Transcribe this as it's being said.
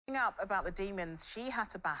up about the demons she had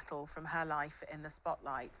to battle from her life in the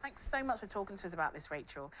spotlight. Thanks so much for talking to us about this,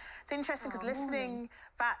 Rachel. It's interesting because listening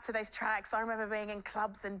back to those tracks, I remember being in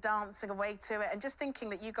clubs and dancing away to it and just thinking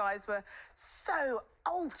that you guys were so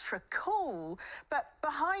ultra cool. But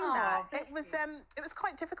behind that, it was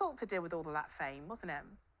quite difficult to deal with all of that fame, wasn't it?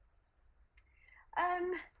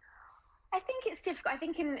 I think it's difficult. I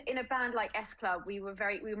think in a band like S Club, we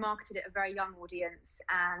marketed at a very young audience,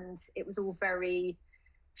 and it was all very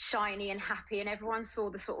shiny and happy, and everyone saw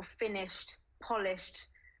the sort of finished, polished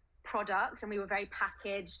product, and we were very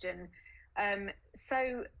packaged, and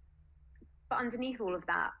but underneath all of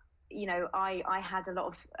that, you know, I had a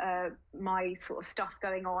lot of my sort of stuff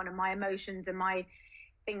going on, and my emotions and my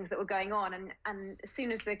things that were going on, and as soon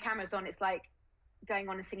as the camera's on, it's like going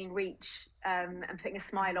on and singing Reach, and putting a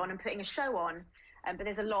smile on and putting a show on, but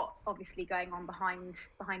there's a lot obviously going on behind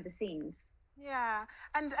the scenes. Yeah,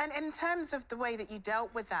 and in terms of the way that you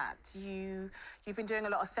dealt with that, you've been doing a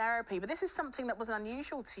lot of therapy, but this is something that wasn't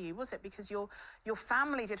unusual to you, was it? Because your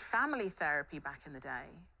family did family therapy back in the day.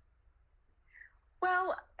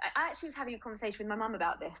 Well, I actually was having a conversation with my mum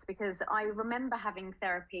about this, because I remember having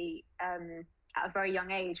therapy at a very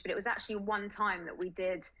young age, but it was actually one time that we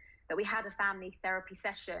had a family therapy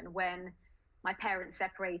session when my parents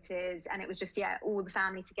separated, and it was just, all the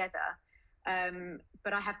family together.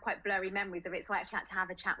 But I have quite blurry memories of it, so I actually had to have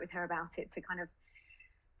a chat with her about it to kind of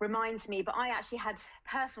remind me. But I actually had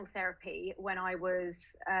personal therapy when I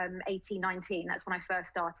was 18, 19. That's when I first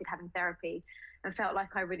started having therapy, and felt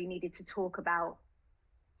like I really needed to talk about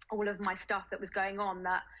all of my stuff that was going on,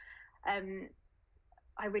 that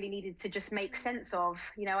I really needed to just make sense of.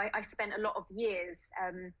 You know, I spent a lot of years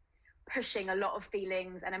pushing a lot of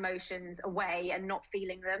feelings and emotions away and not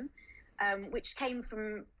feeling them, which came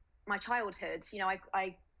from my childhood. You know,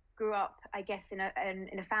 I grew up, I guess, in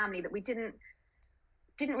a family that we didn't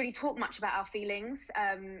really talk much about our feelings,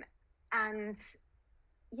 and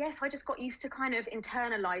yes, I just got used to kind of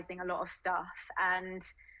internalizing a lot of stuff, and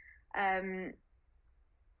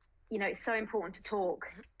you know, it's so important to talk.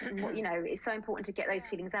 You know, it's so important to get those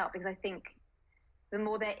feelings out, because I think the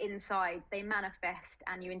more they're inside, they manifest,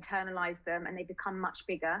 and you internalize them, and they become much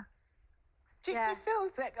bigger. Do you feel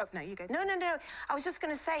that... Oh, no, you go. No. I was just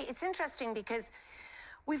going to say, it's interesting because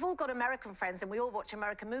we've all got American friends and we all watch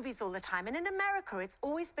American movies all the time. And in America, it's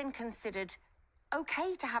always been considered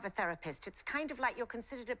okay to have a therapist. It's kind of like you're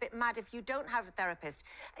considered a bit mad if you don't have a therapist.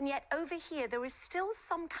 And yet over here, there is still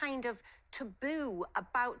some kind of taboo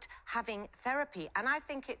about having therapy. And I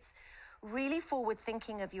think it's really forward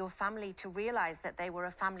thinking of your family to realize that they were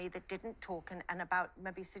a family that didn't talk, and about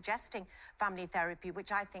maybe suggesting family therapy,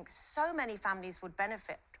 which I think so many families would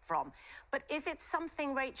benefit from. But is it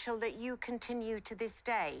something, Rachel, that you continue to this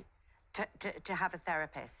day to have a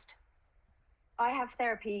therapist? I have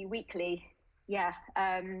therapy weekly. Yeah.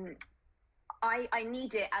 I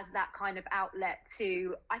need it as that kind of outlet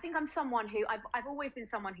to, I think I'm someone who, I've always been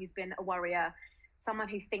someone who's been a worrier, someone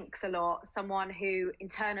who thinks a lot, someone who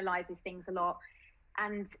internalizes things a lot,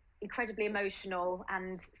 and incredibly emotional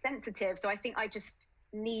and sensitive. So I think I just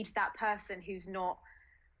need that person who's not,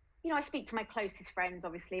 you know, I speak to my closest friends,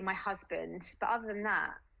 obviously, my husband, but other than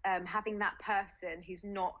that, having that person who's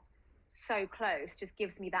not so close just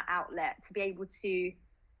gives me that outlet to be able to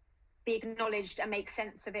be acknowledged and make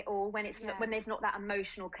sense of it all when it's not, when there's not that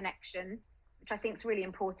emotional connection, which I think is really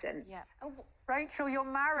important. Yeah. Rachel, you're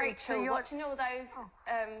married. Rachel, so you're watching all those...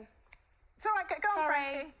 It's all right, go on,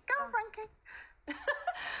 Frankie. Go on, Frankie.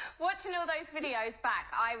 Watching all those videos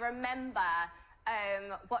back, I remember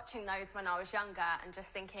watching those when I was younger and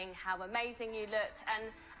just thinking how amazing you looked,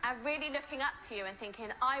 and really looking up to you and thinking,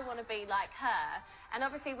 I want to be like her. And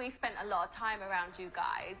obviously we spent a lot of time around you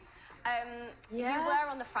guys. You were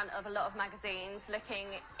on the front of a lot of magazines looking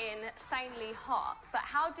insanely hot, but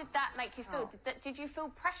how did that make you feel? Did you feel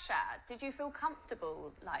pressure? Did you feel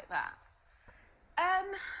comfortable like that?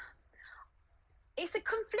 It's a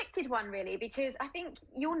conflicted one, really, because I think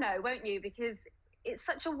you'll know, won't you? Because it's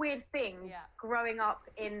such a weird thing growing up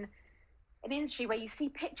in an industry where you see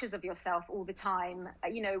pictures of yourself all the time.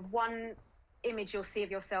 You know, one image you'll see of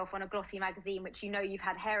yourself on a glossy magazine, which you know you've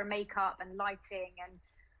had hair and makeup and lighting and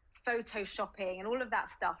photoshopping and all of that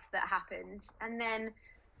stuff that happened, and then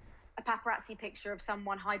a paparazzi picture of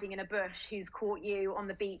someone hiding in a bush who's caught you on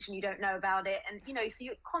the beach and you don't know about it. And you know, so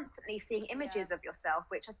you're constantly seeing images of yourself,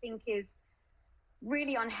 which I think is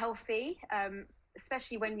really unhealthy,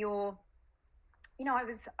 especially when you're, you know,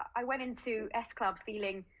 I went into S Club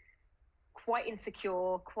feeling quite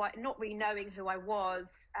insecure, quite not really knowing who I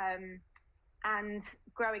was, and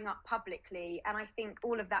growing up publicly, and I think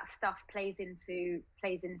all of that stuff plays into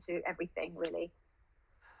everything, really.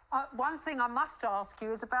 One thing I must ask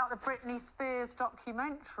you is about the Britney Spears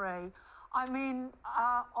documentary. I mean,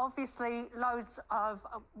 obviously, loads of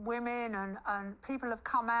women and people have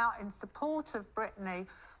come out in support of Britney,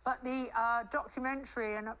 but the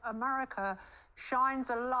documentary in America shines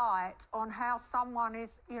a light on how someone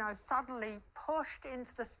is, you know, suddenly pushed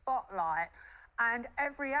into the spotlight and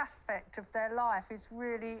every aspect of their life is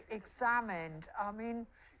really examined. I mean,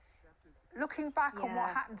 looking back on what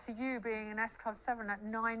happened to you being in S Club 7 at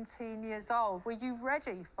 19 years old, were you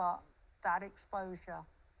ready for that exposure?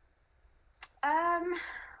 I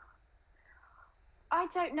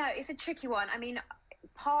don't know. It's a tricky one. I mean,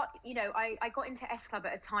 I got into S Club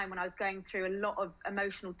at a time when I was going through a lot of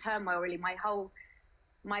emotional turmoil, really.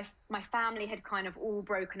 My family had kind of all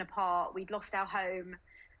broken apart. We'd lost our home.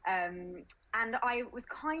 And I was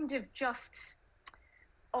kind of just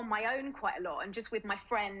on my own quite a lot and just with my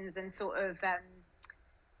friends and sort of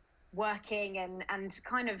working and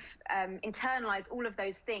kind of internalised all of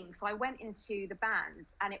those things. So I went into the band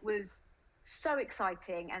and it was so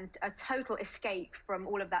exciting and a total escape from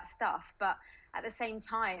all of that stuff. But at the same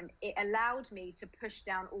time, it allowed me to push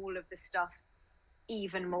down all of the stuff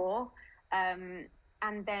even more. And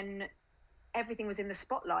then everything was in the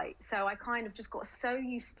spotlight. So I kind of just got so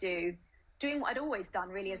used to doing what I'd always done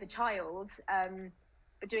really as a child,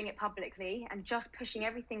 but doing it publicly and just pushing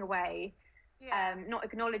everything away, not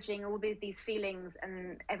acknowledging all these feelings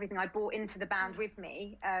and everything I brought into the band with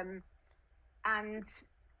me,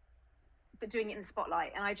 but doing it in the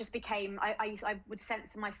spotlight. And I just became, I would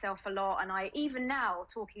censor myself a lot. And I, even now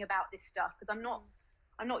talking about this stuff, because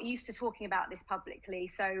I'm not used to talking about this publicly.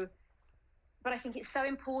 So, but I think it's so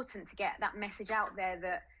important to get that message out there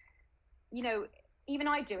that, you know, even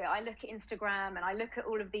I do it. I look at Instagram and I look at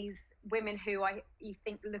all of these women who you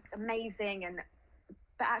think look amazing,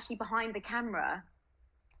 but actually behind the camera,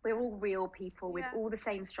 we're all real people with all the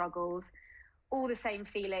same struggles, all the same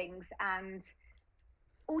feelings, and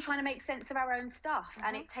all trying to make sense of our own stuff.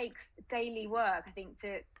 And it takes daily work, I think,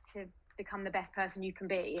 to become the best person you can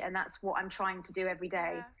be, and that's what I'm trying to do every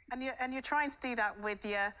day. And you're trying to do that with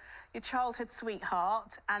your childhood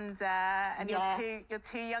sweetheart and your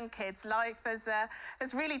two young kids. Life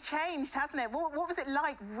has really changed, hasn't it? What was it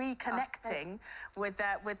like reconnecting with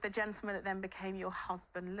the gentleman that then became your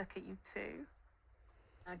husband? Look at you two.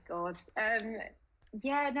 Oh God.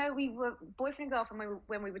 We were boyfriend and girlfriend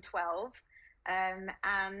when we were 12.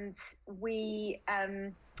 And we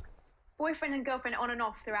boyfriend and girlfriend on and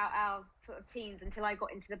off throughout our sort of teens until I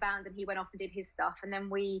got into the band and he went off and did his stuff, and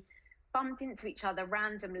then we bumped into each other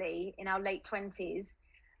randomly in our late 20s,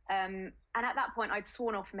 and at that point I'd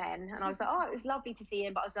sworn off men, and I was like, oh, it was lovely to see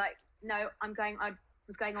him, but I was like, no, I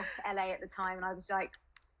was going off to LA at the time, and I was like,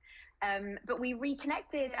 but we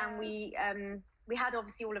reconnected, and we had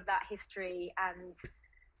obviously all of that history, and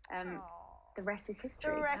the rest is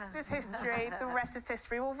history. The rest is history. The rest is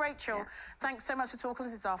history. Well, Rachel, thanks so much for talking to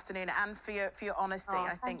us this afternoon and for your honesty.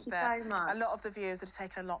 I think that a lot of the viewers have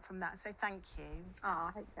taken a lot from that. So thank you. Oh,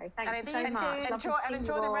 I hope so. Thank you so much.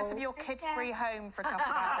 Enjoy the rest of your kid-free home for a couple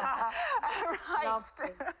of hours. All right.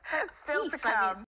 Still to come.